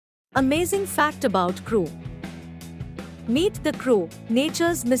Amazing fact about crow. Meet the crow,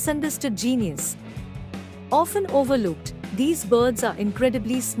 nature's misunderstood genius. Often overlooked, these birds are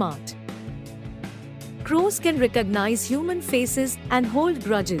incredibly smart. Crows can recognize human faces and hold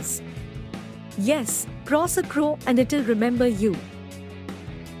grudges. Yes, cross a crow and it'll remember you.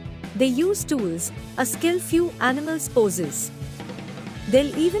 They use tools, a skill few animals possess.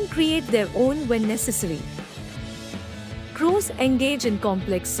 They'll even create their own when necessary. Crows engage in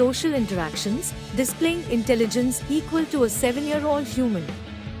complex social interactions, displaying intelligence equal to a 7-year-old human.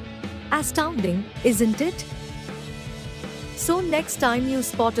 Astounding, isn't it? So next time you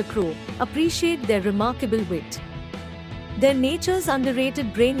spot a crow, appreciate their remarkable wit. They're nature's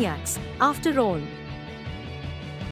underrated brainiacs, after all.